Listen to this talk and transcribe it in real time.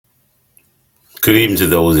Good evening to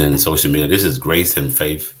those in social media. This is Grace and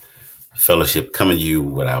Faith Fellowship coming to you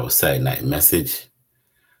with our Saturday night message.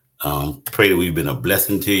 Pray that we've been a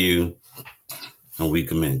blessing to you, and we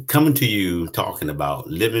can been coming to you talking about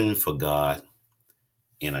living for God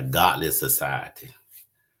in a godless society.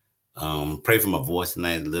 Pray for my voice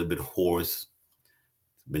tonight, a little bit hoarse.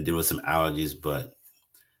 Been dealing with some allergies, but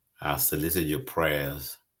I solicit your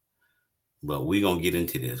prayers. But we're gonna get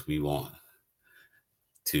into this. We want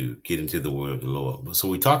to get into the word of the Lord. So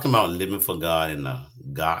we're talking about living for God in a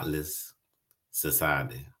godless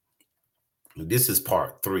society. This is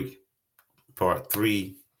part three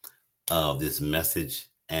of this message.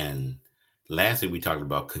 And lastly, we talked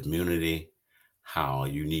about community, how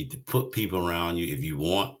you need to put people around you if you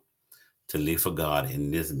want to live for God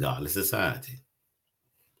in this godless society.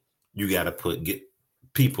 You got to get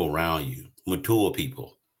people around you, mature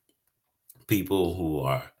people, people who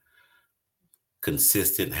are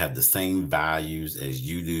consistent, have the same values as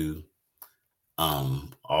you do.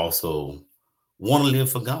 Also want to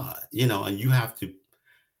live for God, and you have to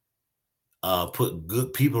put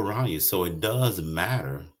good people around you. So it does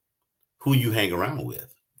matter who you hang around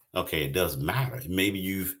with. Okay, it does matter. Maybe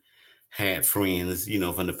you've had friends,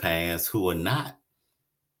 from the past who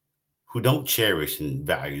don't cherish and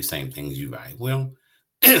value the same things you value. Well,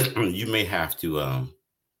 you may have to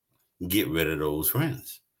get rid of those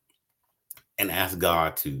friends and ask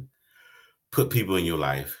God to put people in your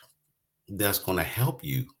life that's going to help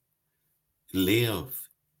you live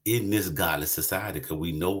in this godless society, because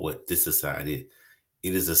we know what this society,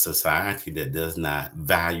 it is a society that does not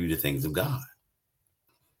value the things of God.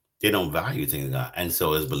 They don't value things of God. And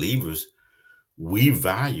so as believers, we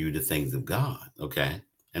value the things of God. Okay.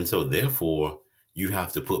 And so therefore, you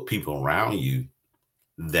have to put people around you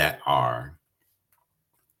that are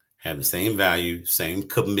have the same value, same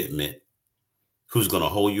commitment, who's going to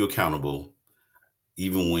hold you accountable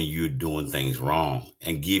even when you're doing things wrong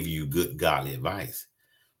and give you good godly advice.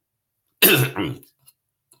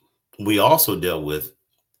 We also dealt with,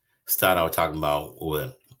 start out talking about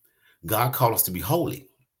what God called us to be holy.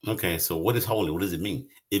 Okay, so what is holy? What does it mean?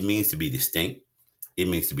 It means to be distinct. It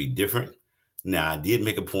means to be different. Now, I did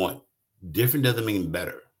make a point. Different doesn't mean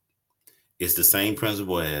better. It's the same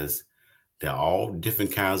principle as they're all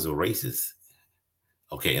different kinds of races,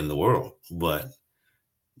 okay, in the world, but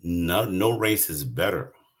no race is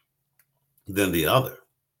better than the other,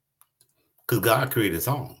 because God created us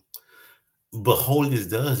all. But holiness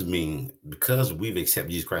does mean, because we've accepted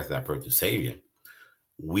Jesus Christ as our personal Savior,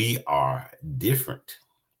 we are different.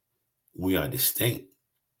 We are distinct.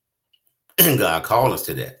 God called us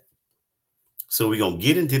to that. So we're going to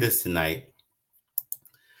get into this tonight.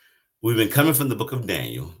 We've been coming from the book of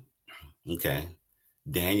Daniel. Okay.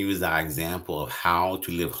 Daniel is our example of how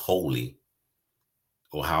to live holy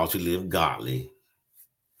or how to live godly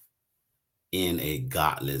in a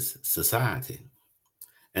godless society.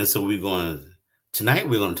 And so tonight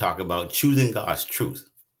we're going to talk about choosing God's truth.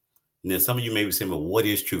 Now, some of you may be saying, well, what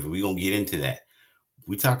is truth? We're going to get into that.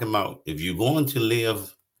 We're talking about, if you're going to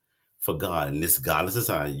live for God in this godless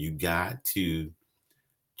society, you got to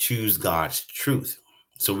choose God's truth.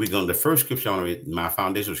 So the first scripture I want to read, my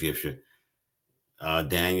foundational scripture,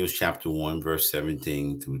 Daniel chapter 1, verse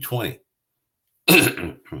 17 through 20.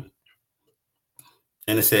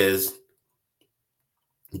 And it says,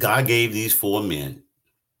 God gave these four men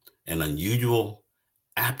an unusual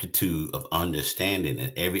aptitude of understanding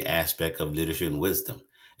in every aspect of literature and wisdom.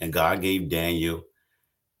 And God gave Daniel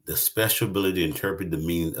the special ability to interpret the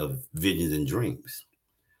meaning of visions and dreams.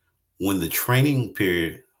 When the training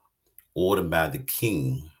period ordered by the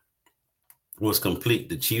king was complete,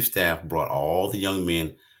 the chief staff brought all the young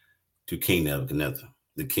men to King Nebuchadnezzar.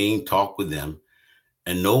 The king talked with them,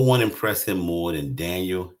 and no one impressed him more than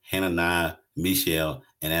Daniel, Hananiah, Mishael,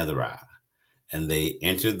 and Azariah. And they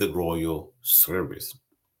entered the royal service.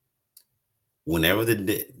 Whenever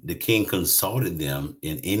the king consulted them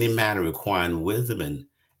in any matter requiring wisdom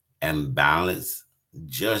and balanced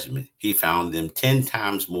judgment, he found them 10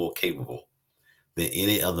 times more capable than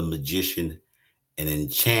any other magician and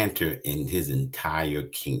enchanter in his entire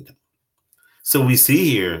kingdom. So we see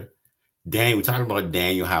here, Daniel, we talked about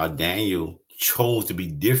Daniel, how Daniel chose to be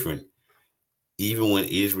different, even when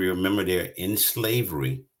Israel, remember, they're in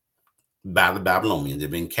slavery by the Babylonians,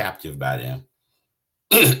 they've been captive by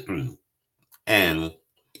them. And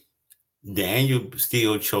Daniel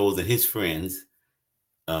still chose, that his friends,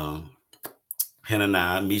 um,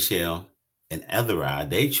 Hananiah, Mishael, and Azariah,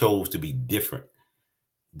 they chose to be different.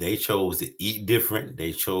 They chose to eat different.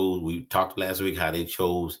 We talked last week how they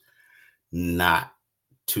chose not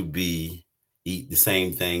to eat the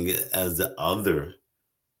same thing as the other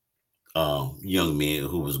young men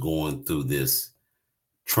who was going through this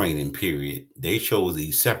training period. They chose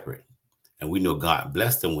these separate. And we know God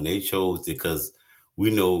blessed them when they chose, because we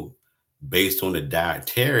know based on the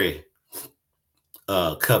dietary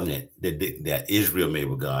covenant that Israel made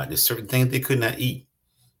with God, there's certain things they could not eat.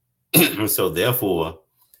 So therefore,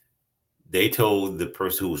 they told the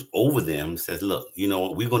person who was over them, says, look, you know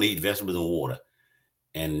what, we're going to eat vegetables and water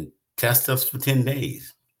and test us for 10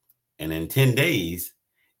 days. And in 10 days,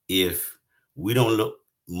 if we don't look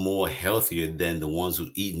more healthier than the ones who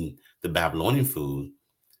eaten the Babylonian food,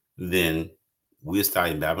 then we'll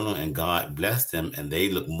start in Babylon. And God blessed them, and they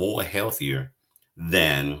look more healthier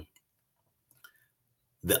than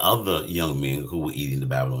the other young men who were eating the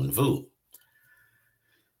Babylonian food.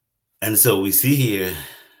 And so we see here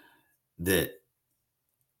that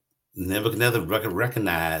Nebuchadnezzar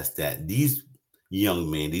recognized that these young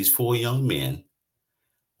men, these four young men,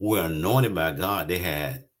 were anointed by God. They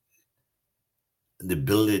had the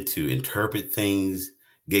ability to interpret things,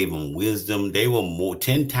 gave them wisdom. They were more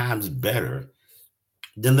 10 times better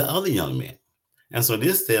than the other young men. And so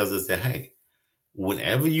this tells us that, hey,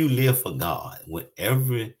 whenever you live for God,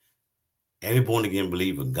 whenever every born again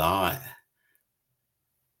believer, God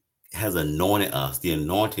has anointed us. The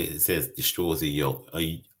anointing, it says, destroys the yoke.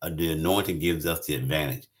 The anointing gives us the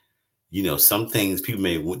advantage. You know, some things people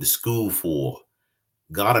may went to school for,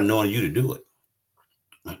 God anointed you to do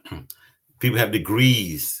it. People have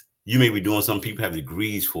degrees. You may be doing something people have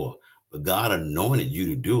degrees for, but God anointed you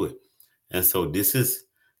to do it. And so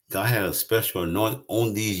God had a special anointing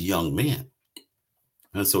on these young men.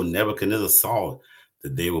 And so Nebuchadnezzar saw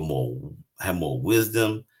that they had more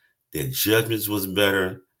wisdom, their judgments was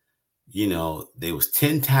better. You know, they was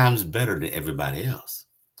 10 times better than everybody else.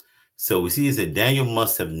 So we see is that Daniel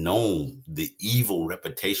must have known the evil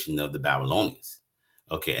reputation of the Babylonians.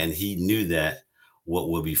 Okay, and he knew that what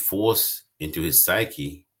will be forced into his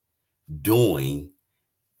psyche during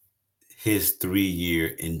his 3-year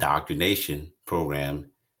indoctrination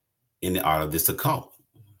program in the art of this occult.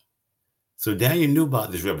 So Daniel knew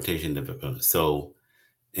about this reputation. So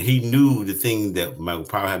he knew the thing that might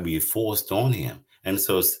probably be forced on him. And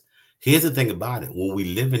so here's the thing about it. When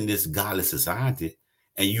we live in this godless society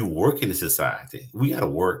and you work in the society, we got to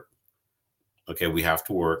work. Okay, we have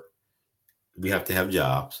to work. We have to have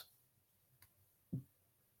jobs.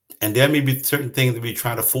 And there may be certain things that we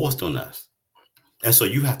try to force on us. And so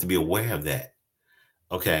you have to be aware of that.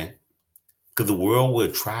 Okay. Because the world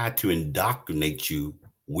will try to indoctrinate you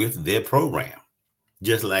with their program.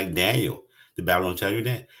 Just like Daniel, the Babylon tell you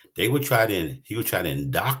that. He would try to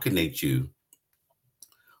indoctrinate you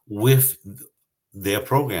with their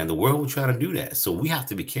program. The world will try to do that. So we have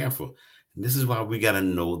to be careful. And this is why we got to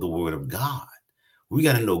know the word of God. We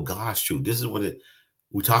got to know God's truth. This is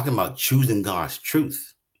we're talking about, choosing God's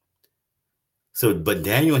truth. So, but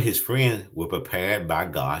Daniel and his friend were prepared by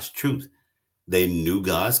God's truth. They knew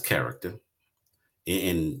God's character.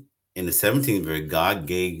 In the 17th verse, God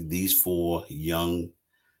gave these four young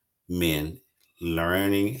men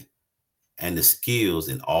learning and the skills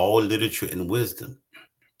in all literature and wisdom.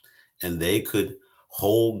 And they could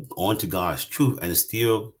hold on to God's truth and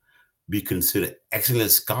still be considered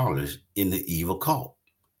excellent scholars in the evil cult.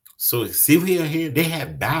 So see here, they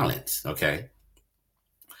had balance, okay?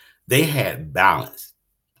 They had balance.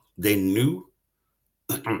 They knew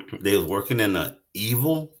they was working in an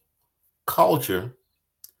evil culture,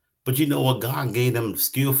 but you know what? God gave them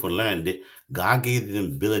skill for learning. God gave them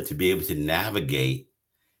the ability to be able to navigate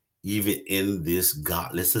even in this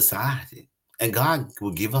godless society. And God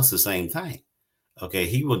will give us the same thing. Okay,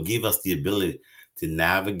 He will give us the ability to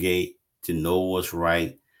navigate, to know what's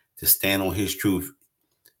right, to stand on His truth,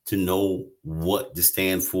 to know what to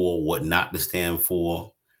stand for, what not to stand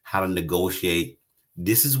for, how to negotiate.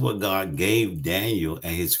 This is what God gave Daniel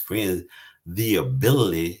and his friends the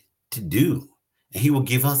ability to do. And He will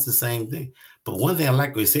give us the same thing. But one thing I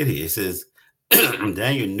like what He said here, it says,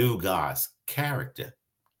 Daniel knew God's character.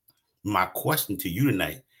 My question to you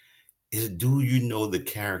tonight is, do you know the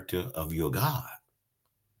character of your God?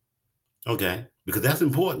 Okay, because that's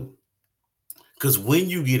important. Because when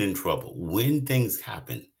you get in trouble, when things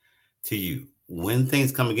happen to you, when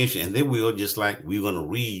things come against you, and they will, just like we're going to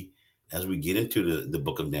read as we get into the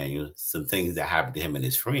book of Daniel, some things that happened to him and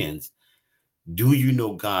his friends. Do you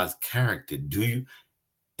know God's character? Do you?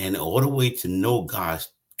 And the other way to know God's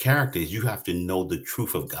character is you have to know the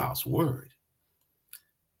truth of God's word.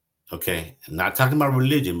 Okay, I'm not talking about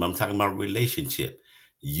religion, but I'm talking about relationship.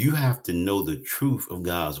 You have to know the truth of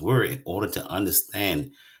God's word in order to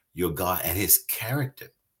understand your God and His character.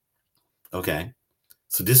 Okay,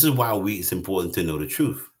 so this is why it's important to know the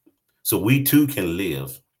truth, so we too can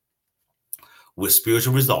live with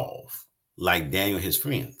spiritual resolve, like Daniel and his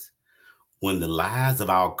friends. When the lies of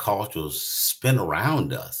our cultures spin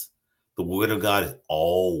around us, the word of God is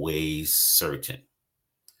always certain,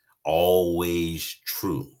 always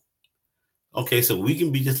true. Okay, so we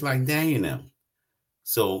can be just like Daniel now.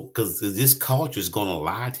 So, because this culture is going to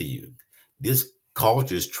lie to you, this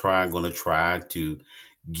culture is going to try to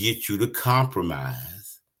get you to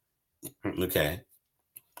compromise, okay,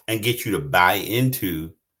 and get you to buy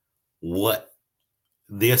into what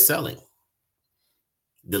they're selling,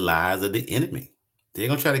 the lies of the enemy. They're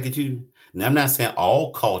going to try to get you. Now, I'm not saying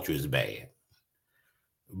all culture is bad,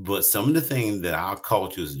 but some of the things that our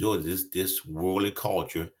culture is doing, this worldly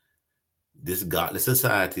culture, this godly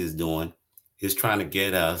society is doing, is trying to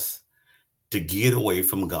get us to get away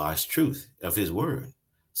from God's truth of his word.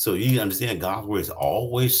 So you understand God's word is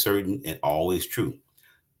always certain and always true.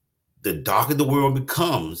 The darker the world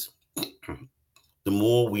becomes, the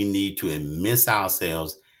more we need to immerse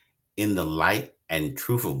ourselves in the light and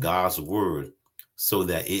truth of God's word so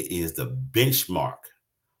that it is the benchmark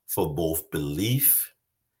for both belief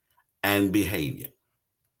and behavior.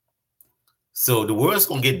 So the world's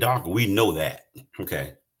going to get darker. We know that.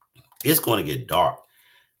 Okay. It's going to get dark.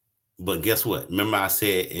 But guess what? Remember I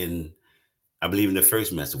said I believe in the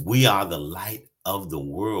first message, we are the light of the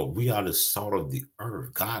world. We are the salt of the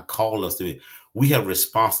earth. God called us to be, we have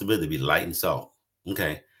responsibility to be light and salt.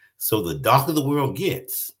 Okay. So the darker the world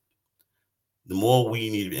gets, the more we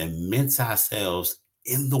need to immerse ourselves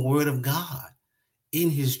in the word of God, in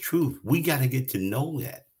his truth. We got to get to know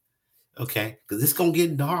that. Okay. Because it's going to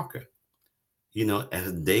get darker. You know,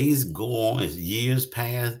 as days go on, as years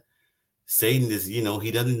pass, Satan is, he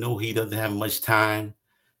doesn't know, he doesn't have much time.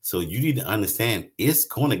 So you need to understand it's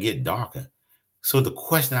going to get darker. So the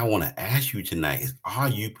question I want to ask you tonight is, are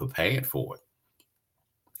you prepared for it?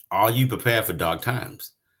 Are you prepared for dark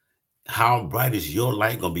times? How bright is your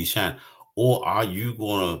light going to be shining? Or are you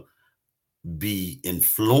going to be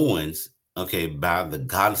influenced, okay, by the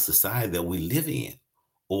godless society that we live in?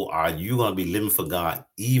 Or are you going to be living for God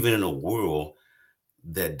even in a world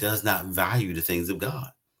that does not value the things of God?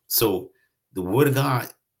 So the word of God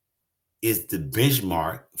is the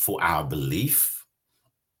benchmark for our belief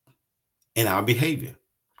and our behavior.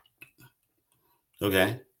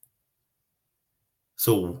 Okay.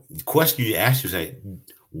 So the question you ask yourself,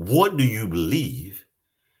 what do you believe?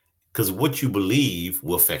 Because what you believe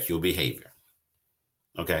will affect your behavior.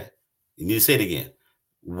 Okay. You need to say it again.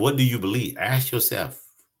 What do you believe? Ask yourself,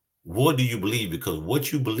 what do you believe? Because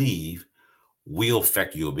what you believe will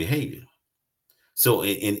affect your behavior. So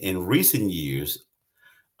in recent years,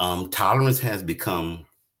 tolerance has become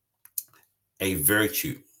a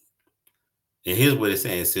virtue. And here's what it's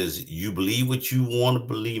saying. It says, you believe what you want to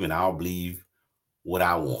believe, and I'll believe what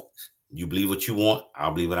I want. You believe what you want,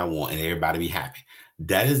 I'll believe what I want, and everybody be happy.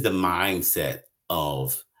 That is the mindset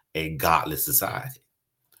of a godless society.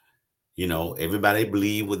 Everybody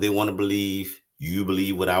believe what they want to believe. You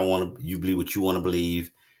believe what I want to, you believe what you want to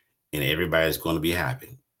believe, and everybody's going to be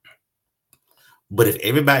happy. But if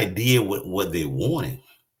everybody did what they wanted,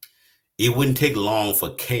 it wouldn't take long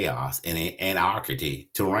for chaos and anarchy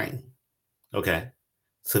to reign. Okay.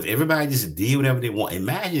 So if everybody just did whatever they want,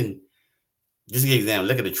 imagine, just give an example,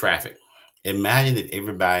 look at the traffic. Imagine if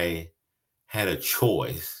everybody had a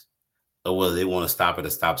choice of whether they want to stop at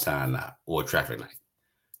a stop sign or not, or a traffic light.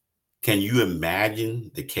 Can you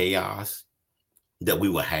imagine the chaos that we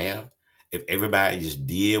would have if everybody just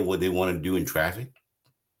did what they want to do in traffic?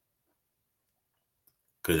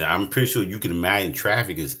 Because I'm pretty sure you can imagine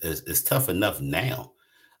traffic is tough enough now,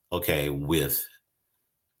 okay, with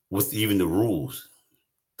even the rules,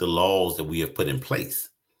 the laws that we have put in place.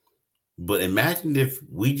 But imagine if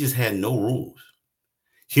we just had no rules.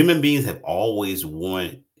 Human beings have always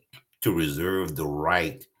wanted to reserve the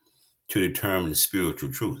right to determine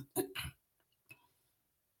spiritual truth.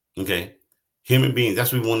 Okay. Human beings,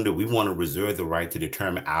 that's what we want to do. We want to reserve the right to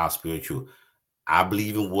determine our spiritual. I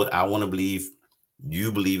believe in what I want to believe.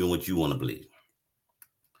 You believe in what you want to believe.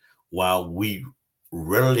 While we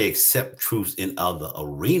readily accept truths in other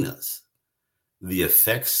arenas, the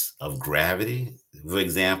effects of gravity, for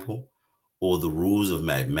example, or the rules of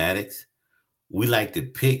mathematics, we like to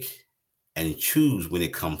pick and choose when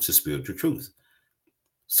it comes to spiritual truth.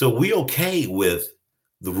 So we okay with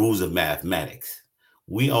the rules of mathematics.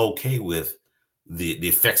 We okay with the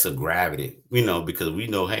effects of gravity, because we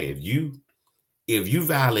know, hey, if you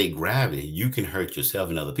violate gravity, you can hurt yourself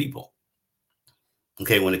and other people.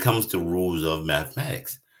 Okay, when it comes to rules of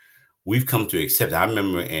mathematics, we've come to accept. I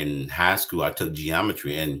remember in high school, I took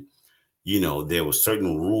geometry, and there were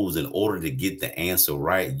certain rules. In order to get the answer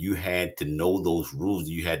right, you had to know those rules.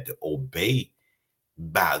 You had to obey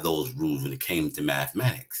by those rules when it came to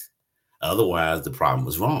mathematics. Otherwise, the problem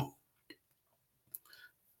was wrong.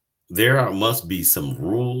 Must be some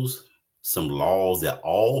rules, some laws that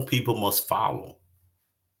all people must follow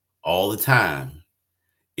all the time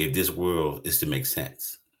if this world is to make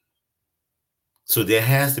sense. So there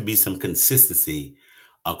has to be some consistency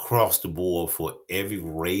across the board for every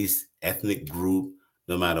race, ethnic group,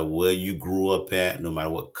 no matter where you grew up at, no matter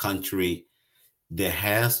what country. There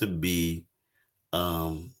has to be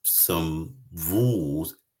some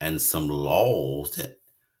rules and some laws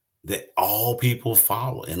that all people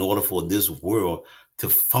follow in order for this world to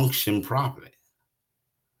function properly.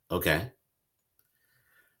 Okay.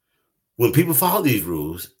 When people follow these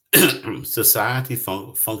rules, society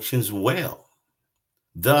functions well.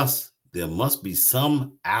 Thus, there must be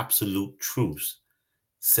some absolute truths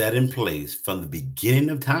set in place from the beginning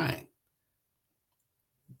of time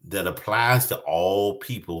that applies to all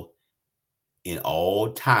people in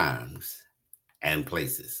all times and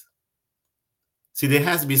places. See, there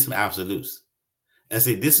has to be some absolutes. And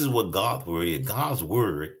see, this is what God's word is. God's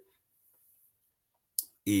word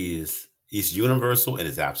is universal and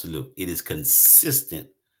it's absolute. It is consistent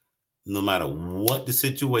no matter what the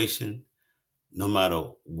situation, no matter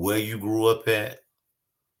where you grew up at,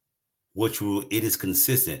 it is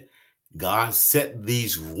consistent. God set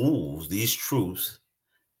these rules, these truths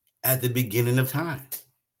at the beginning of time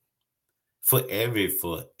for every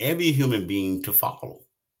human being to follow.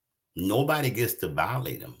 Nobody gets to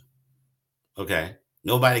violate them. Okay.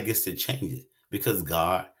 Nobody gets to change it because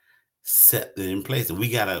God set it in place. And we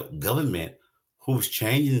got a government who's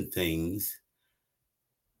changing things,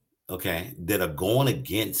 okay, that are going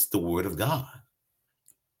against the word of God.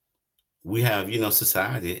 We have,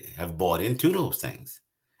 society have bought into those things.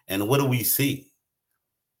 And what do we see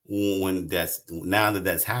when that's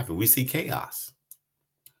happened? We see chaos.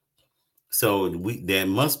 So there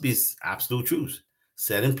must be absolute truths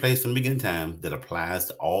set in place from the beginning time that applies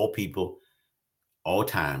to all people, all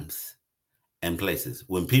times and places.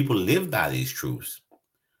 When people live by these truths,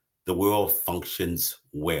 the world functions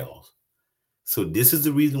well. So this is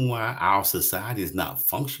the reason why our society is not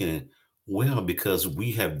functioning well, because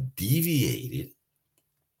we have deviated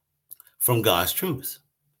from God's truths.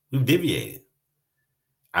 We've deviated.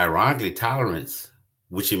 Ironically, tolerance,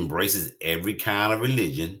 which embraces every kind of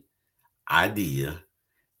religion, idea,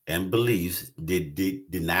 and beliefs,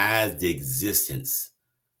 denies the existence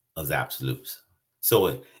of the absolutes.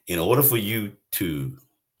 So in order for you to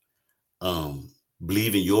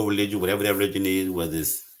believe in your religion, whatever that religion is, whether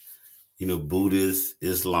it's Buddhist,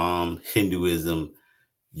 Islam, Hinduism,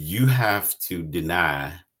 you have to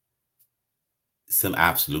deny some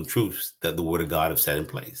absolute truths that the Word of God has set in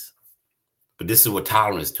place. But this is what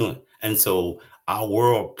tolerance is doing. And so our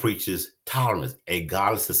world preaches tolerance. A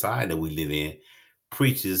godless society that we live in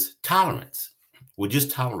preaches tolerance. We'll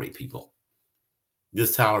just tolerate people.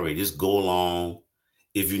 Just tolerate, just go along.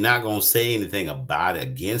 If you're not going to say anything about it,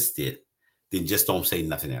 against it, then just don't say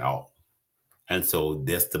nothing at all. And so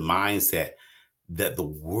that's the mindset that the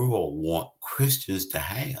world want Christians to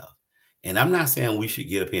have. And I'm not saying we should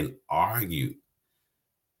get up here and argue,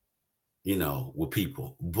 with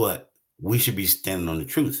people, but we should be standing on the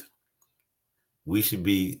truth. We should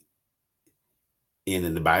be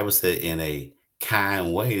the Bible said in a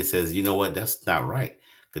kind way. It says, you know what, that's not right.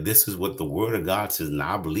 Because this is what the word of God says. And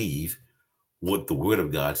I believe what the word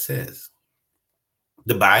of God says.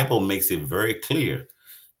 The Bible makes it very clear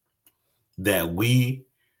that we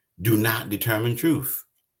do not determine truth.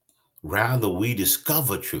 Rather, we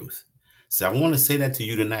discover truth. So I want to say that to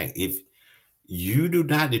you tonight. If you do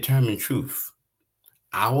not determine truth,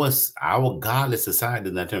 our godless society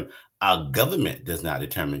does not determine, our government does not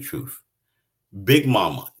determine truth. Big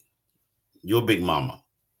Mama, your big mama,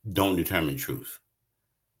 don't determine truth.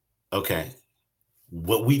 Okay.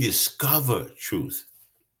 What we discover truth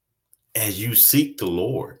as you seek the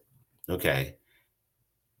Lord, okay,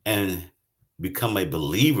 and become a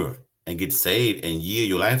believer and get saved and yield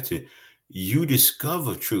your life to, you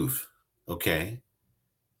discover truth, okay?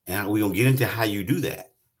 And we're going to get into how you do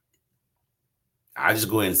that. I just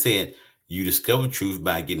go ahead and say it. You discover truth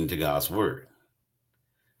by getting to God's word.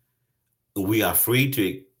 We're free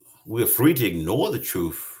to ignore the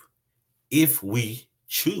truth if we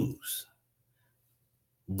choose,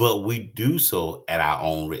 but we do so at our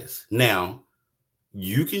own risk. Now,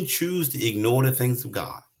 you can choose to ignore the things of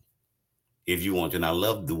God if you want to. And I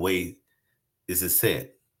love the way this is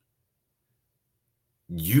said.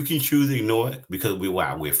 You can choose to ignore it because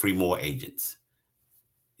we're free moral agents.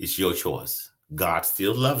 It's your choice. God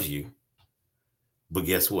still loves you. But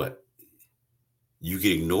guess what? You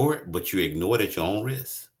can ignore it, but you ignore it at your own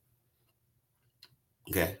risk.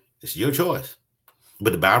 Okay, it's your choice.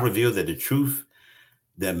 But the Bible reveals that the truth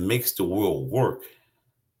that makes the world work,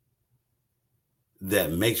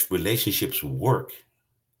 that makes relationships work,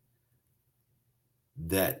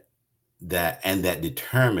 that that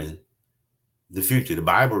determine the future. The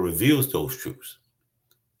Bible reveals those truths.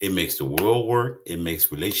 It makes the world work, it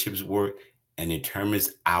makes relationships work, and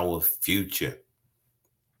determines our future.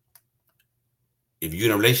 If you're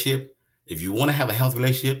in a relationship, if you want to have a healthy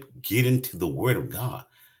relationship, get into the Word of God.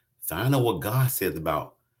 Find out what God says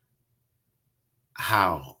about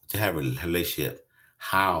how to have a relationship,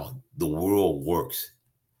 how the world works,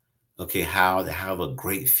 okay, how to have a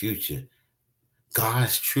great future.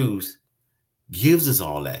 God's truth gives us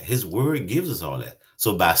all that. His word gives us all that.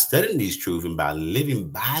 So by studying these truths and by living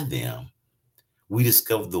by them, we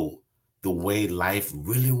discover the way life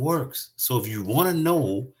really works. So if you want to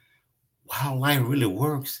know how life really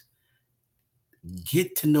works,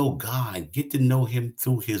 get to know God, get to know him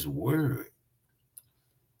through his word.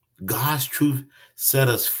 God's truth set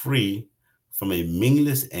us free from a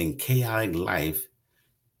meaningless and chaotic life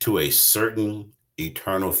to a certain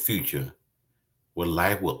eternal future where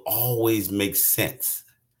life will always make sense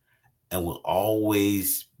and will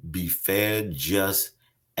always be fair, just,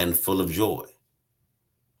 and full of joy.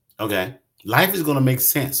 Okay. Life is going to make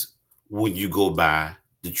sense when you go by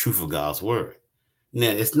the truth of God's word. Now,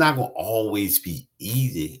 it's not going to always be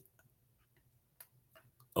easy.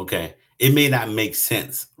 Okay. It may not make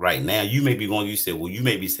sense right now. You may be going, you say, well, you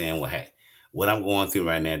may be saying, well, hey, what I'm going through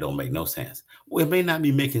right now don't make no sense. Well, it may not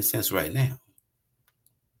be making sense right now.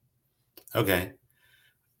 Okay.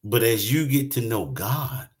 But as you get to know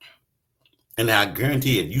God, and I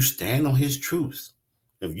guarantee if you stand on his truth,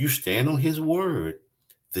 if you stand on his word,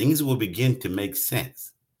 things will begin to make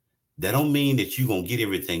sense. That don't mean that you're going to get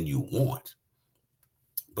everything you want,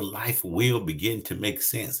 but life will begin to make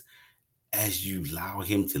sense as you allow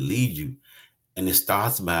him to lead you. And it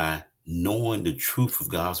starts by knowing the truth of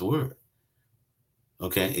God's word.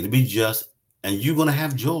 Okay. It'll be just, and you're going to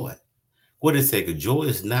have joy. What did it say? 'Cause joy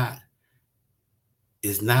is not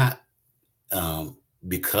um,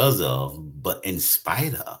 because of, but in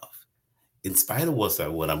spite of. In spite of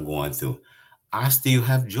what I'm going through, I still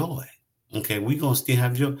have joy. Okay, we're gonna still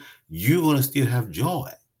have joy. You're gonna still have joy.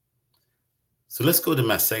 So let's go to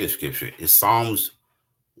my second scripture. It's Psalms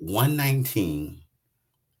 119,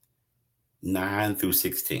 9 through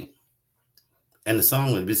 16. And this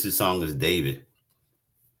song is David.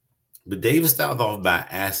 But David started off by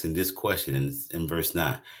asking this question in verse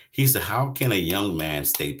 9. He said, how can a young man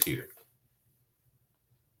stay pure?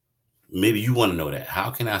 Maybe you want to know that. How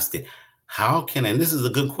can I stay? How can, and this is a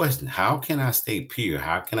good question. How can I stay pure?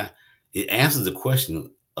 How can I? It answers the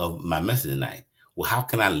question of my message tonight. Well, how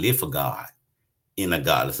can I live for God in a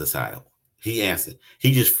godless society? He answered,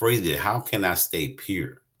 he just phrased it. How can I stay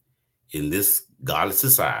pure in this godless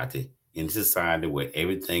society, in society where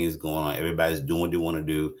everything is going on, everybody's doing what they want to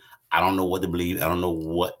do? I don't know what to believe. I don't know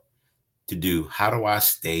what to do. How do I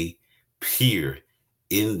stay pure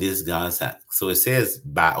in this godless society? So it says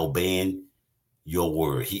by obeying your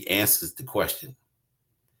word. He answers the question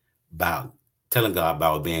about telling God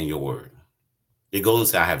about obeying your word. It goes and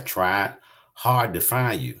says, I have tried hard to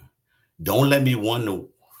find you. Don't let me wander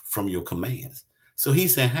from your commands. So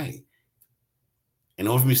he's saying, hey, in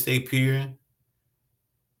order for me to stay pure,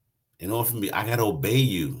 in order for me, I got to obey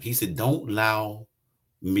you. He said, don't allow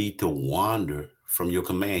me to wander from your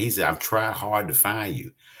command. He said, I've tried hard to find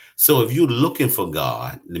you. So if you're looking for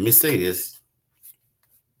God, let me say this.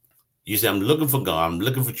 You say, I'm looking for God. I'm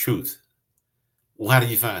looking for truth. Well, how do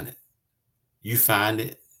you find it? You find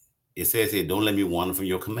it. It says here, don't let me wander from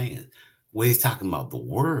your command. Well, he's talking about the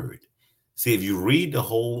word. See, if you read the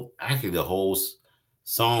whole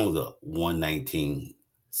Psalms of 119,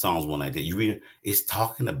 Psalms 119, you read it, it's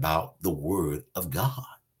talking about the word of God.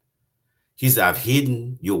 He said, I've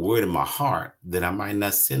hidden your word in my heart that I might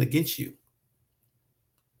not sin against you.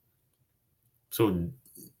 So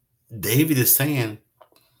David is saying,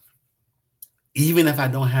 even if I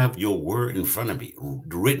don't have your word in front of me,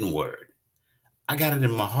 the written word, I got it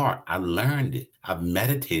in my heart. I learned it. I've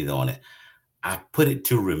meditated on it. I put it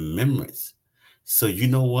to remembrance. So you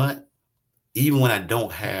know what? Even when I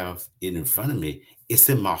don't have it in front of me, it's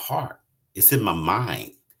in my heart. It's in my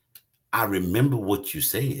mind. I remember what you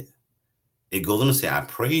said. It goes on to say, I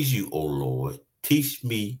praise you, O Lord. Teach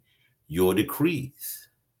me your decrees.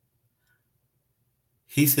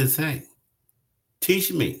 He says, hey,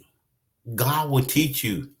 teach me. God will teach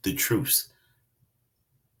you the truths.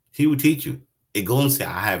 He will teach you. It goes on to say,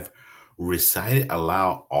 I have recited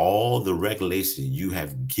aloud all the regulations you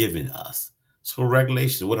have given us. So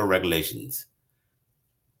regulations, what are regulations?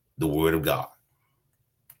 The word of God.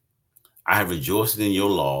 I have rejoiced in your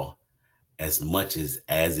law as much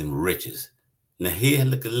as in riches. Now here,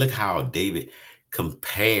 look how David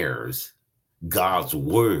compares God's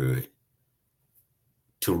word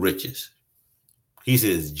to riches. He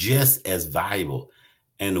says just as valuable.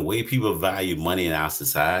 And the way people value money in our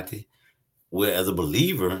society, where as a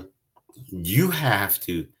believer, you have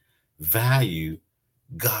to value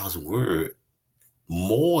God's word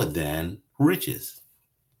more than riches.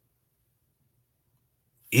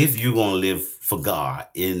 If you're going to live for God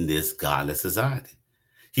in this godless society,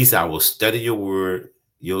 he said, I will study your word,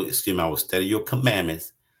 I will study your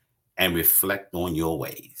commandments and reflect on your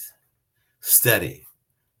ways. Study,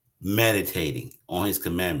 meditating on his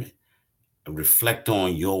commandment, and reflect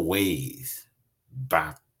on your ways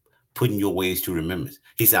by putting your ways to remembrance.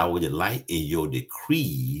 He said, I will delight in your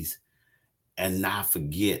decrees and not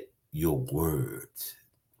forget your words.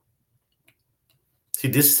 See,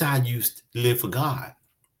 this is how you live for God,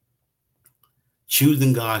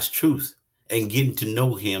 choosing God's truth and getting to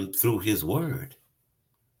know him through his word.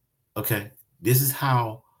 Okay, this is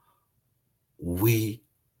how we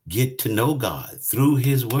get to know God, through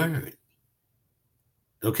his word.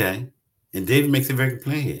 Okay, and David makes it very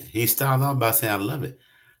plain here. He starts off by saying, I love it.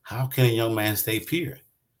 How can a young man stay pure?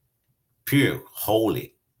 Pure,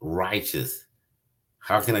 holy, righteous.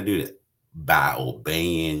 How can I do that? By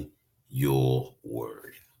obeying your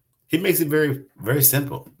word. He makes it very, very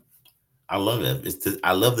simple. I love it.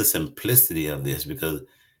 I love the simplicity of this because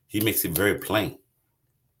he makes it very plain.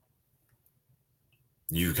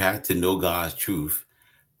 You got to know God's truth,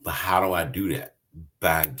 but how do I do that?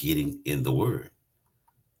 By getting in the word.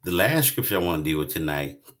 The last scripture I want to deal with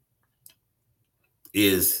tonight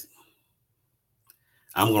is,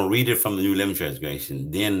 I'm going to read it from the New Living Translation.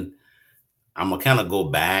 Then I'm going to kind of go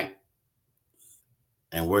back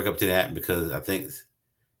and work up to that because I think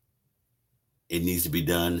it needs to be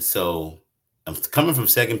done. So I'm coming from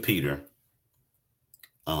 2 Peter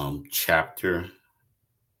chapter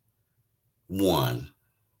 1,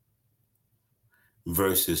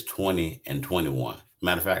 verses 20 and 21.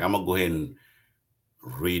 Matter of fact, I'm going to go ahead and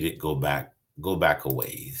read it, go back a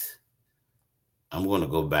ways. I'm going to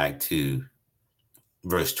go back to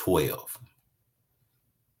verse 12.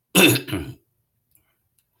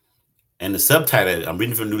 And the subtitle, I'm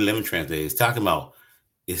reading from New Living Translation, it's talking about,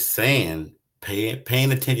 it's saying,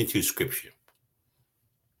 paying attention to scripture.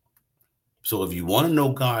 So if you want to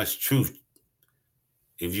know God's truth,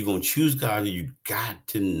 if you're going to choose God, you got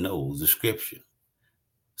to know the scripture.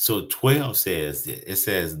 So 12 says, it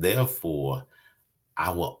says, therefore,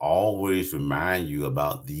 I will always remind you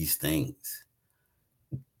about these things,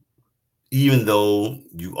 even though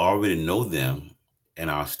you already know them and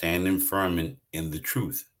are standing firm in the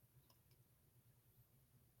truth.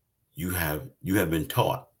 You have been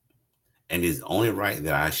taught, and it's only right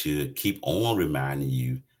that I should keep on reminding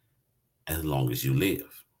you as long as you live.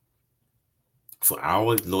 For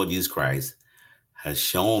our Lord Jesus Christ has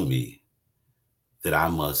shown me that I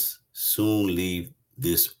must soon leave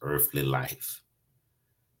this earthly life.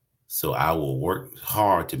 So I will work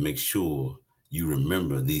hard to make sure you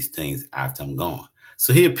remember these things after I'm gone.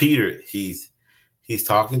 So here Peter, he's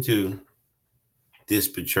talking to this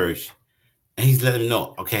church, and he's letting them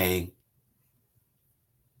know, okay,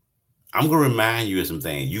 I'm going to remind you of some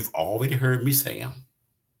things. You've already heard me say them,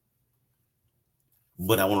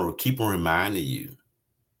 but I want to keep on reminding you,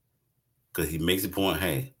 because he makes the point,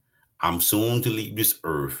 hey, I'm soon to leave this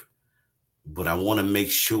earth, but I want to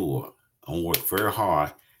make sure I work very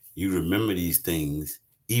hard. You remember these things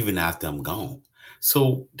even after I'm gone.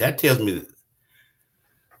 So that tells me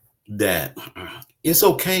that it's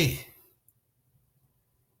okay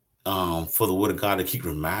for the word of God to keep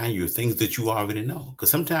reminding you of things that you already know. Because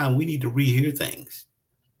sometimes we need to rehear things.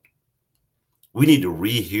 We need to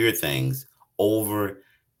rehear things over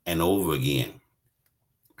and over again.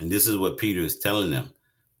 And this is what Peter is telling them.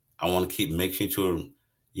 I want to keep making sure,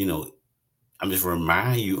 I'm just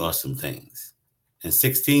reminding you of some things. And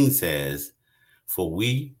 16 says, for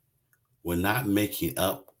we were not making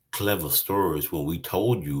up clever stories when we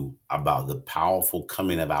told you about the powerful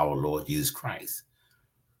coming of our Lord Jesus Christ.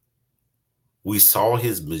 We saw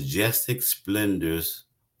his majestic splendors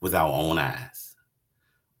with our own eyes.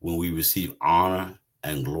 When we received honor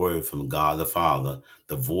and glory from God the Father,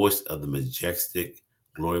 the voice of the majestic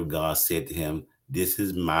glory of God said to him, this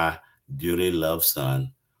is my dearly loved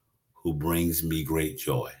Son, who brings me great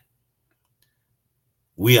joy.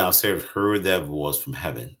 We ourselves heard that voice from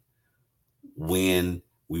heaven when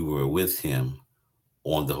we were with him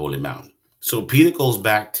on the holy mountain. So Peter goes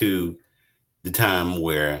back to the time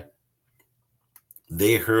where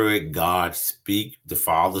they heard God speak, the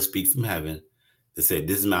Father speak from heaven, that said,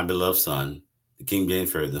 "This is my beloved son, the King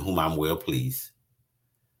James Version, whom I'm well pleased."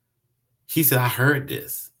 He said, "I heard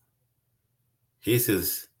this." He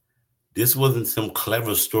says, "This wasn't some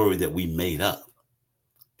clever story that we made up.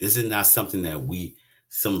 This is not something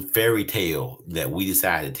some fairy tale that we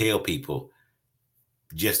decided to tell people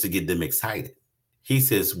just to get them excited." He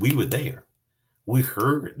says, "We were there. We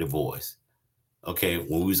heard the voice, okay,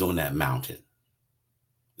 when we was on that mountain."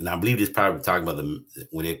 And I believe this probably talking about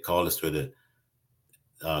when they call this for the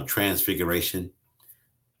transfiguration.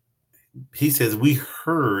 He says, "We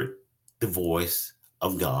heard the voice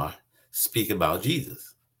of God speak about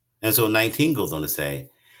Jesus." And so 19 goes on to say,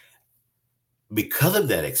 because of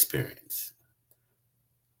that experience,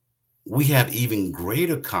 we have even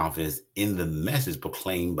greater confidence in the message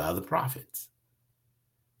proclaimed by the prophets.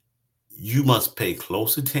 You must pay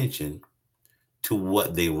close attention to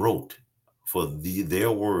what they wrote, for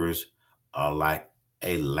their words are like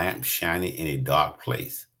a lamp shining in a dark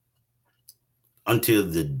place until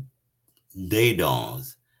the day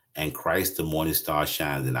dawns and Christ, the morning star,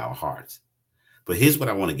 shines in our hearts. But here's what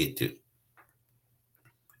I want to get to.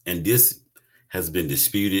 And this has been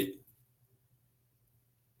disputed,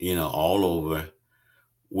 all over.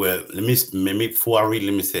 Well, let me before I read,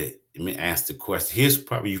 let me ask the question. Here's you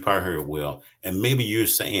probably heard, well, and maybe you're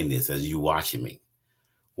saying this as you're watching me.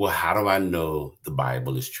 Well, how do I know the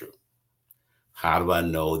Bible is true? How do I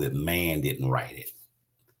know that man didn't write it?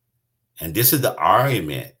 And this is the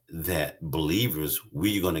argument that believers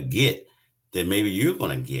we're going to get, that maybe you're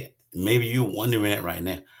going to get. Maybe you're wondering that right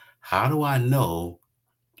now. How do I know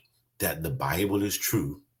that the Bible is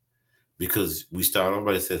true? Because we start off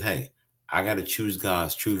by saying, hey, I got to choose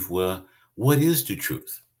God's truth. Well, what is the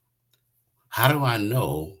truth? How do I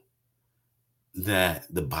know that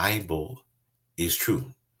the Bible is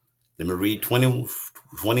true? Let me read 20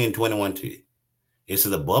 and 21 to you. It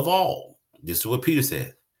says, above all, this is what Peter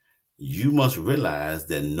said, you must realize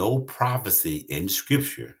that no prophecy in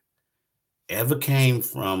Scripture ever came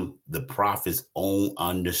from the prophet's own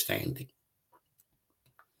understanding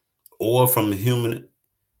or from human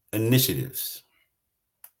initiatives.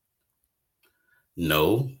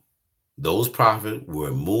 No, those prophets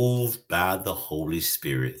were moved by the Holy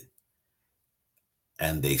Spirit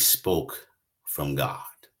and they spoke from God.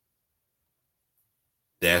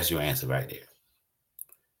 There's your answer right there.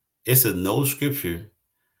 It says no scripture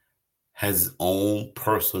has its own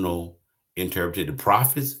personal interpretation. The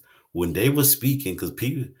prophets, when they were speaking, because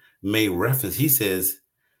Peter made reference, he says,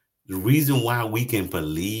 the reason why we can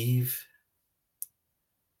believe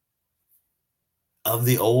of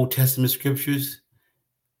the Old Testament scriptures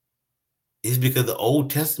is because the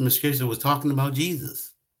Old Testament scripture was talking about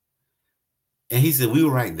Jesus. And he said, we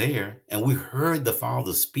were right there and we heard the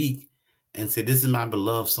Father speak and said, this is my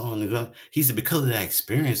beloved son. He said, because of that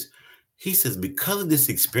experience, he says, because of this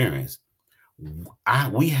experience,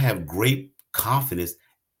 we have great confidence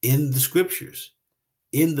in the scriptures,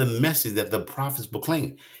 in the message that the prophets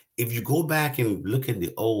proclaim. If you go back and look at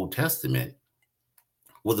the Old Testament,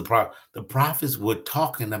 well, the prophets were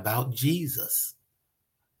talking about Jesus.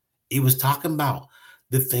 It was talking about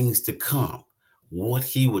the things to come, what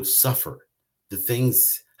he would suffer, the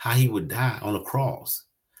things, how he would die on a cross,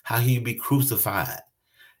 how he'd be crucified.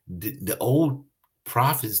 The old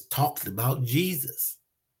prophets talked about Jesus.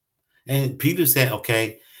 And Peter said,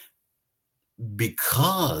 okay,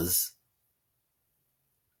 because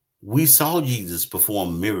we saw Jesus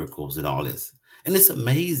perform miracles and all this, and it's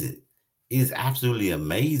amazing. It is absolutely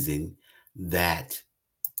amazing that,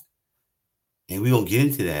 and we're going to get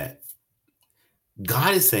into that.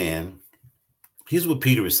 God is saying, here's what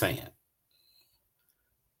Peter is saying,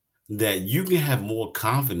 that you can have more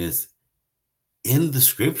confidence in the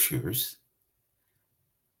scriptures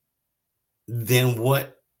than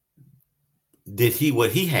what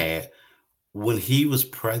he had when he was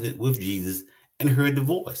present with Jesus and heard the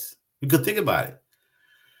voice. Because think about it.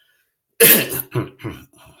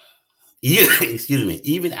 Excuse me,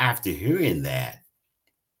 even after hearing that,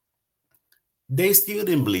 they still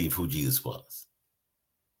didn't believe who Jesus was.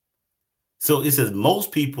 So it says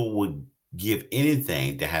most people would give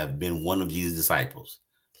anything to have been one of Jesus' disciples,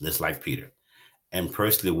 just like Peter, and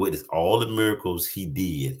personally witness all the miracles he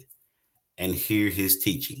did and hear his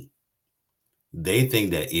teaching. They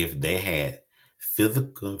think that if they had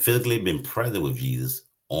physically been present with Jesus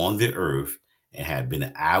on the earth and had been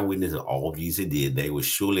an eyewitness of all Jesus did, they would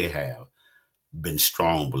surely have been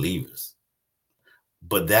strong believers.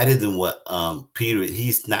 But that isn't what Peter,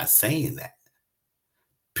 he's not saying that.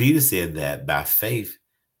 Peter said that by faith,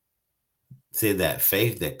 said that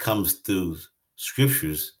faith that comes through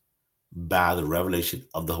scriptures by the revelation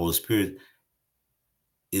of the Holy Spirit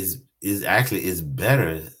is actually is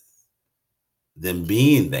better than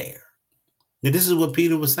being there. Now, this is what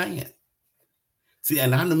Peter was saying. See,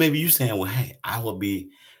 and I know maybe you saying, well, hey, I would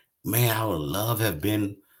be, man, I would love have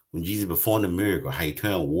been when Jesus performed the miracle, how he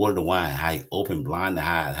turned water to wine, how he opened blind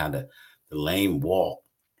eyes, how the lame walk,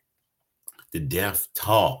 the deaf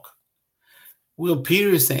talk. Well, Peter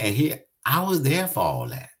is saying here, I was there for all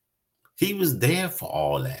that. He was there for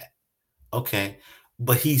all that. Okay.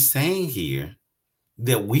 But he's saying here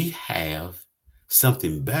that we have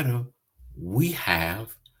something better. We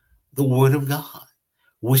have the Word of God,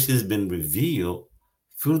 which has been revealed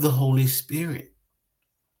through the Holy Spirit.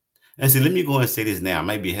 And so let me go and say this now. I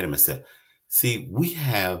might be ahead of myself. See, we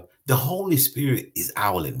have the Holy Spirit is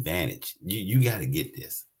our advantage. You got to get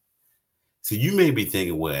this. So you may be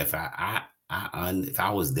thinking, well, if I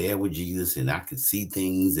was there with Jesus and I could see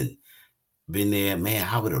things and been there, man,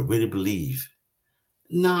 I would have really believed.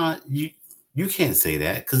 Nah, you can't say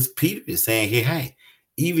that because Peter is saying here, hey,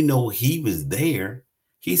 even though he was there,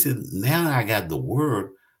 he said, now I got the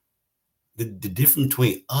word. The difference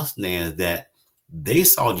between us now is that they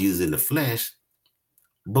saw Jesus in the flesh,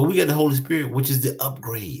 but we got the Holy Spirit, which is the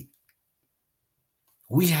upgrade.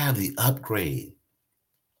 We have the upgrade.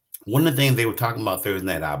 One of the things they were talking about Thursday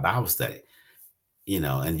night, our Bible study,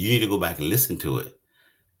 and you need to go back and listen to it.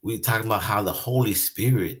 We talking about how the Holy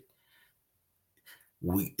Spirit,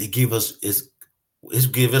 it give us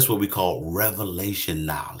give us what we call revelation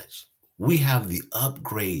knowledge. We have the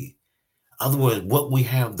upgrade. In other words, what we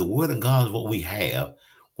have, the Word of God is what we have,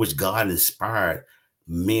 which God inspired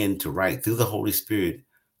men to write through the Holy Spirit.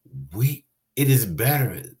 It is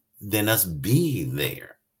better than us being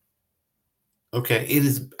there. Okay, it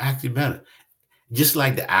is actually better. Just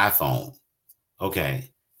like the iPhone. Okay,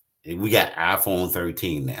 we got iPhone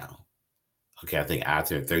 13 now. Okay, I think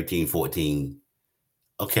iPhone 13, 14.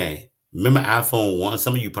 Okay, remember iPhone 1?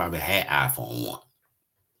 Some of you probably had iPhone 1.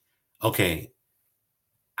 Okay,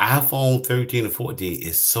 iPhone 13 and 14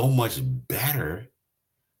 is so much better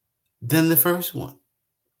than the first one.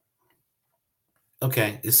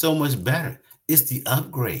 Okay, it's so much better. It's the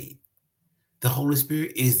upgrade. The Holy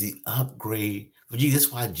Spirit is the upgrade for Jesus.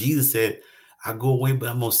 That's why Jesus said, I go away, but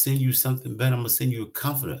I'm going to send you something better. I'm going to send you a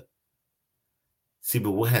comforter. See,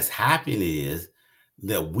 but what has happened is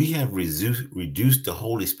that we have reduced the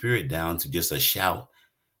Holy Spirit down to just a shout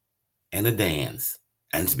and a dance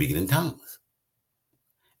and speaking in tongues.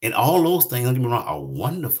 And all those things, don't get me wrong, are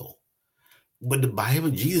wonderful. But the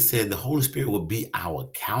Bible, Jesus said the Holy Spirit will be our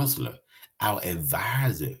counselor, our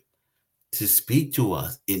advisor to speak to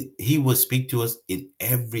us. And he will speak to us in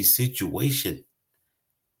every situation.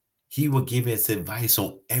 He will give us advice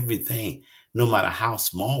on everything, no matter how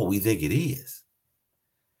small we think it is.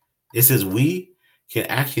 It says we can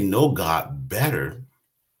actually know God better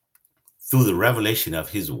through the revelation of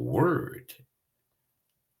his word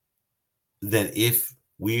than if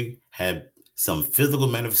we had some physical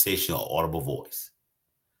manifestation or audible voice.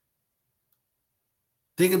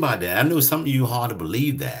 Think about that. I know some of you hard to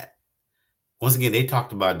believe that. Once again, they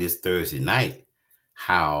talked about this Thursday night,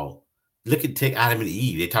 how take Adam and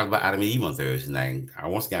Eve. They talked about Adam and Eve on Thursday night. I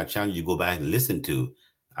once again challenge you to go back and listen to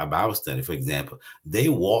our Bible study, for example. They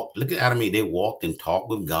walked, look at Adam and Eve, they walked and talked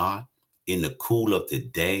with God in the cool of the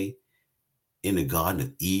day in the Garden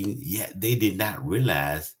of Eden. Yet they did not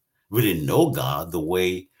really know God the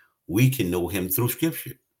way we can know him through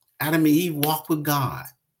scripture. Adam and Eve walked with God.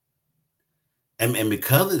 And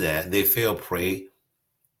because of that, they fell prey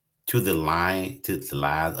to the lies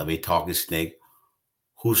of a talking snake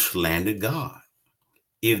who slandered God.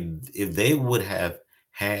 If they would have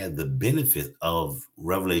had the benefit of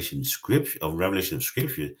revelation of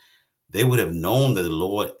scripture, they would have known that the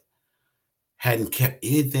Lord hadn't kept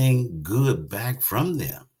anything good back from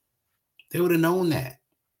them. They would have known that.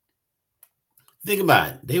 Think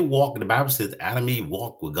about it. The Bible says Adam and Eve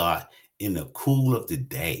walked with God in the cool of the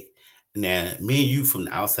day. Now, me and you from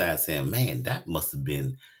the outside saying, man, that must have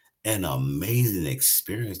been an amazing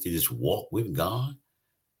experience to just walk with God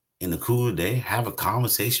in the cool of the day, have a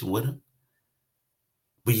conversation with him.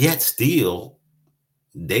 But yet still,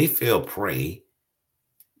 they fell prey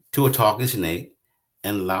to a talking snake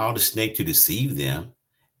and allowed the snake to deceive them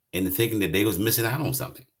into thinking that they was missing out on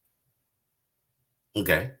something.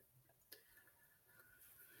 Okay.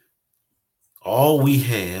 All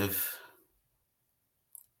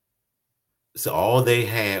they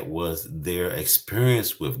had was their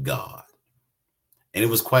experience with God. And it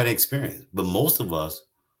was quite an experience. But most of us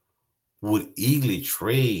would eagerly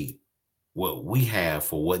trade what we have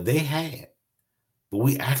for what they had. But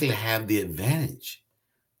we actually have the advantage.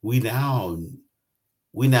 We now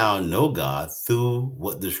know God through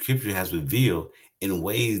what the scripture has revealed in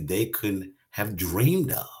ways they couldn't have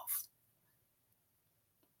dreamed of.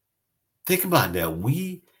 Think about that.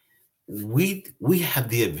 We have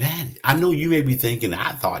the advantage. I know you may be thinking,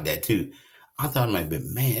 I thought that too. I thought it might be,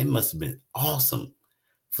 man, it must have been awesome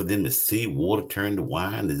for them to see water turn to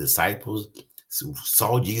wine. The disciples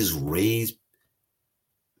saw Jesus raise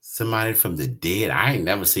somebody from the dead. I ain't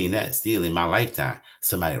never seen that still in my lifetime.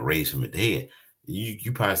 Somebody raised from the dead.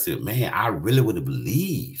 You probably said, man, I really would have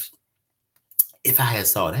believed if I had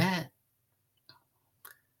saw that.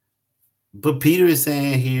 But Peter is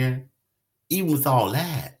saying here, even with all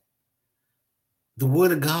that, the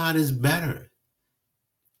word of God is better.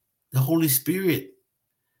 The Holy Spirit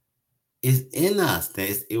is in us.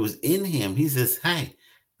 It was in him. He says, hey,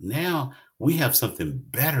 now we have something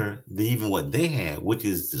better than even what they had, which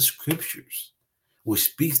is the scriptures, which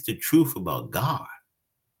speaks the truth about God.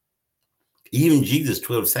 Even Jesus'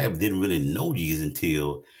 12 disciples didn't really know Jesus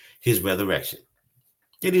until his resurrection.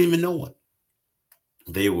 They didn't even know it.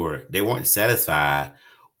 They weren't satisfied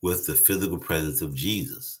with the physical presence of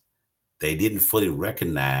Jesus. They didn't fully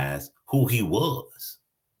recognize who he was.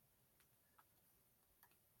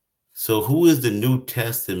 So who is the New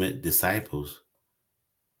Testament disciples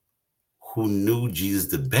who knew Jesus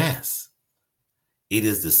the best? It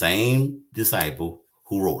is the same disciple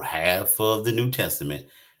who wrote half of the New Testament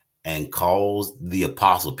and calls the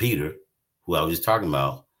Apostle Peter, who I was just talking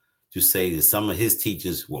about, to say that some of his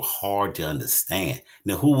teachings were hard to understand.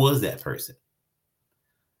 Now, who was that person?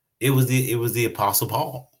 It was the Apostle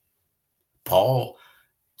Paul. Paul,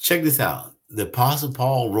 check this out. The Apostle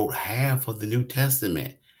Paul wrote half of the New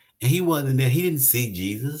Testament, and he wasn't there. He didn't see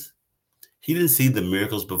Jesus. He didn't see the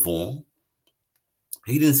miracles performed.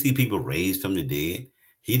 He didn't see people raised from the dead.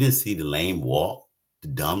 He didn't see the lame walk, the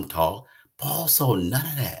dumb talk. Paul saw none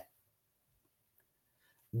of that.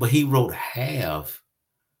 But he wrote half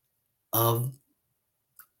of,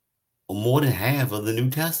 or more than half of the New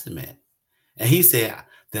Testament. And he said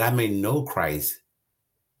that I may know Christ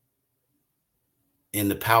in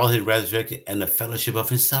the power of his resurrection and the fellowship of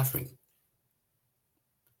his suffering.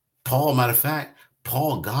 Paul, matter of fact,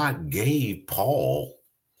 God gave Paul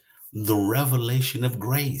the revelation of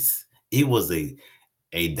grace. It was a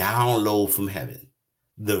download from heaven.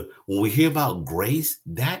 When we hear about grace,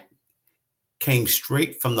 that came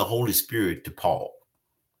straight from the Holy Spirit to Paul.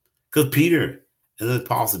 Because Peter and the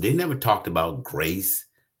apostles, they never talked about grace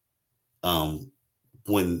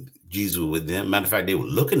when Jesus was with them. Matter of fact, they were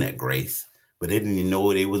looking at grace, but they didn't even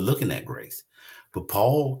know they were looking at grace. But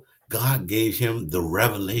Paul, God gave him the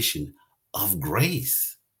revelation of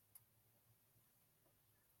grace.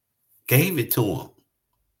 Gave it to him.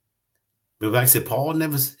 But like I said, Paul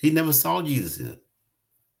never saw Jesus in it.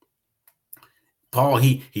 Paul,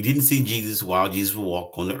 he didn't see Jesus while Jesus would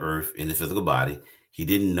walk on the earth in the physical body. He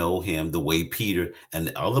didn't know him the way Peter and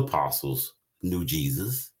the other apostles knew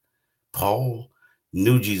Jesus. Paul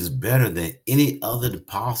knew Jesus better than any other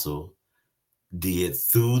apostle did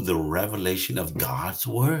through the revelation of God's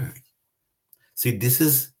word. See,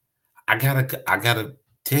 I gotta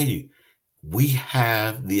tell you, we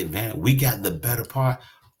have the advantage. We got the better part.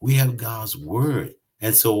 We have God's word.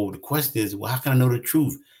 And so the question is, well, how can I know the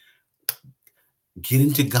truth? Get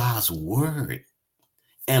into God's word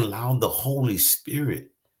and allow the Holy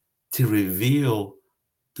Spirit to reveal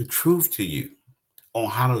the truth to you on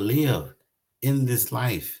how to live in this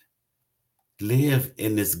life, live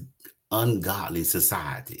in this ungodly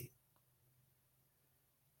society.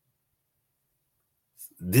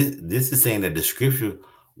 This is saying that the scripture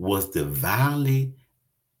was divinely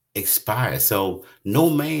expired. So no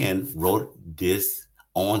man wrote this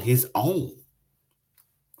on his own.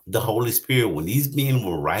 The Holy Spirit, when these men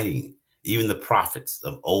were writing, even the prophets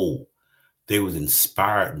of old, they was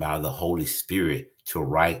inspired by the Holy Spirit to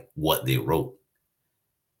write what they wrote.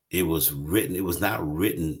 It was written, it was not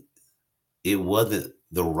written, it wasn't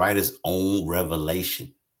the writer's own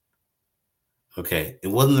revelation. Okay, it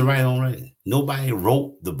wasn't the writer's own revelation. Nobody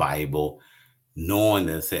wrote the Bible knowing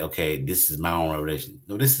that say, okay, this is my own revelation.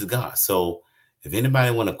 No, this is God. So if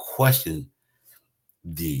anybody want to question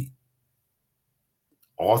the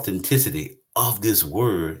authenticity of this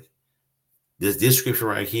word, this scripture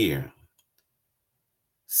right here,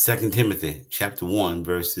 2 Timothy chapter 1,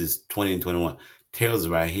 verses 20 and 21, tells us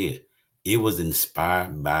right here, it was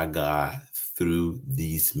inspired by God through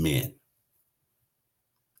these men.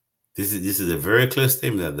 This is a very clear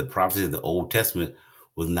statement that the prophecy of the Old Testament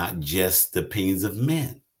was not just the opinions of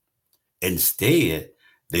men. Instead,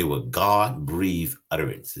 they were God-breathed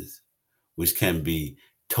utterances, which can be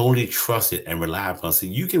totally trusted and relied upon. So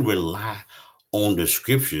you can rely on the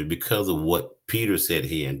scripture because of what Peter said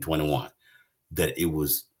here in 21, that it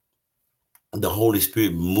was the Holy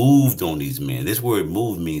Spirit moved on these men. This word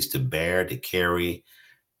move means to bear, to carry,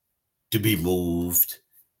 to be moved.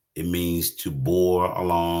 It means to bore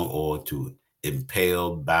along or to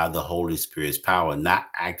impel by the Holy Spirit's power, not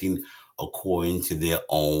acting according to their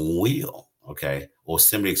own will, okay, or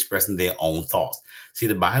simply expressing their own thoughts. See,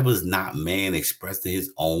 the Bible is not man expressing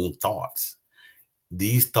his own thoughts.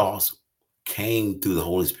 These thoughts came through the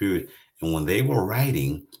Holy Spirit, and when they were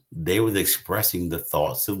writing, they were expressing the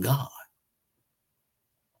thoughts of God,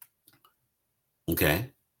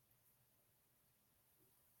 okay,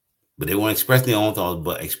 but they weren't expressing their own thoughts,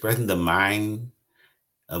 but expressing the mind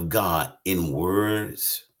of God in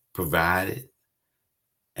words provided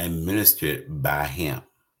and ministered by him.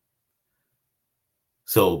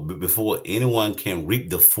 So before anyone can reap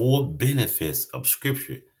the full benefits of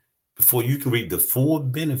Scripture, before you can reap the full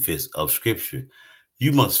benefits of Scripture,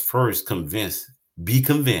 you must first be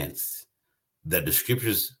convinced that the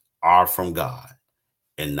Scriptures are from God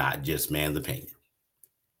and not just man's opinion.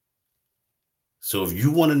 So if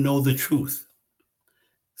you want to know the truth,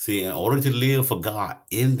 see, in order to live for God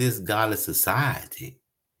in this godless society,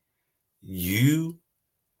 you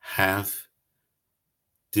have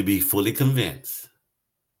to be fully convinced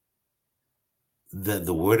that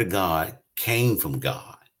the word of God came from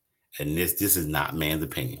God. And this is not man's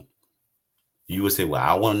opinion. You would say, well,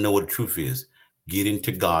 I want to know what the truth is. Get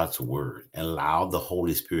into God's word and allow the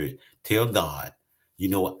Holy Spirit. Tell God, you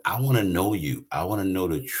know what? I want to know you. I want to know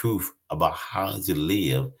the truth about how to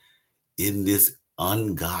live in this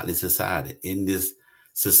ungodly society, in this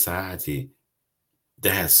society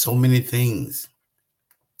that has so many things.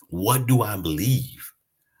 What do I believe?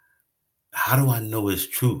 How do I know it's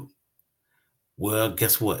true? Well,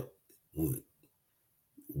 guess what?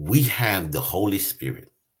 We have the Holy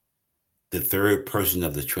Spirit, the third person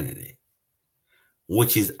of the Trinity,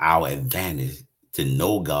 which is our advantage to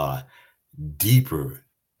know God deeper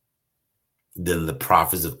than the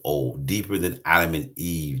prophets of old, deeper than Adam and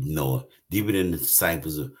Eve, Noah, deeper than the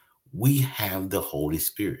disciples of. We have the Holy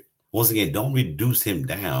Spirit. Once again, don't reduce him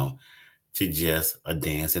down to just a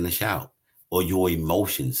dance and a shout or your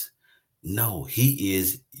emotions. No, he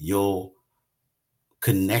is your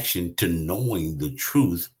connection to knowing the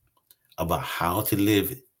truth about how to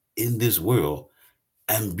live in this world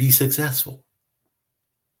and be successful.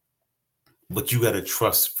 But you got to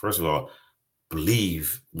trust, first of all,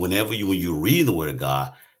 believe when you read the word of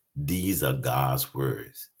God, these are God's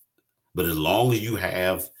words. But as long as you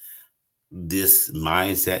have this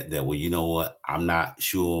mindset that, well, you know what, I'm not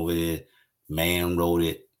sure of it, man wrote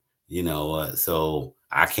it, so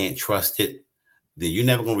I can't trust it, then you're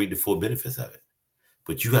never going to reap the full benefits of it.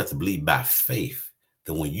 But you have to believe by faith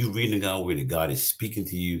that when you read the God word, that God is speaking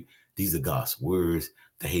to you, these are God's words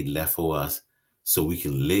that he left for us so we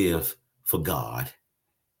can live for God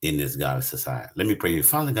in this godless society. Let me pray you.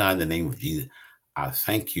 Father God, in the name of Jesus, I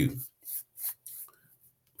thank you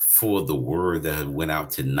for the word that went out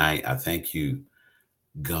tonight. I thank you,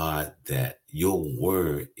 God, that your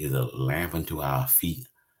word is a lamp unto our feet,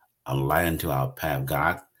 a light unto our path.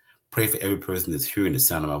 God, pray for every person that's hearing the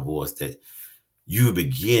sound of my voice that you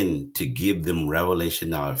begin to give them revelation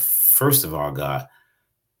knowledge. First of all, God,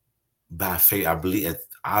 by faith,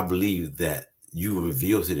 I believe that you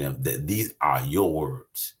reveal to them that these are your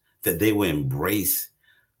words, that they will embrace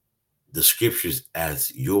the scriptures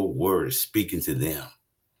as your word speaking to them,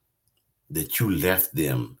 that you left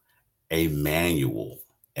them a manual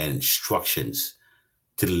and instructions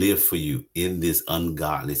to live for you in this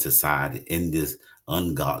ungodly society, in this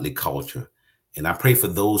ungodly culture. And I pray for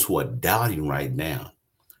those who are doubting right now,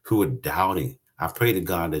 who are doubting. I pray to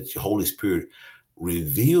God that your Holy Spirit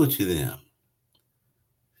reveal to them,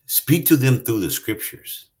 speak to them through the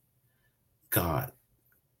scriptures. God,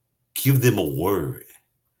 give them a word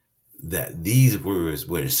that these words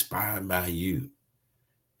were inspired by you.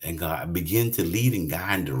 And God, begin to lead and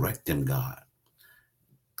guide and direct them, God.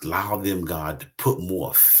 Allow them, God, to put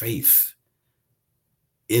more faith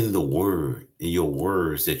in the word, in your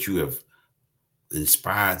words that you have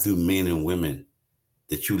inspired through men and women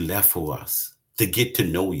that you left for us to get to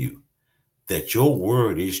know you, that your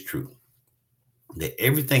word is true, that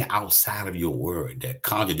everything outside of your word that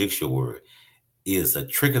contradicts your word is a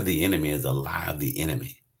trick of the enemy, is a lie of the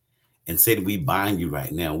enemy. And said, we bind you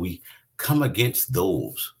right now. We come against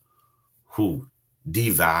those who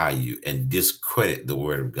devalue and discredit the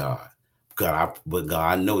word of God. But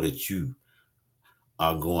God, I know that you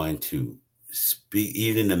are going to speak,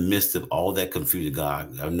 even in the midst of all that confusion,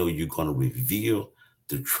 God. I know you're going to reveal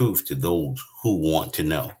the truth to those who want to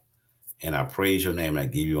know. And I praise your name. And I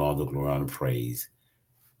give you all the glory and praise.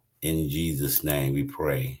 In Jesus' name we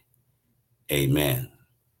pray. Amen.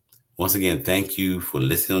 Once again, thank you for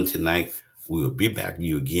listening tonight. We will be back to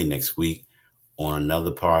you again next week on another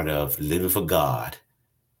part of Living for God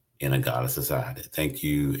in a Godless Society. Thank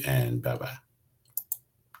you and bye-bye.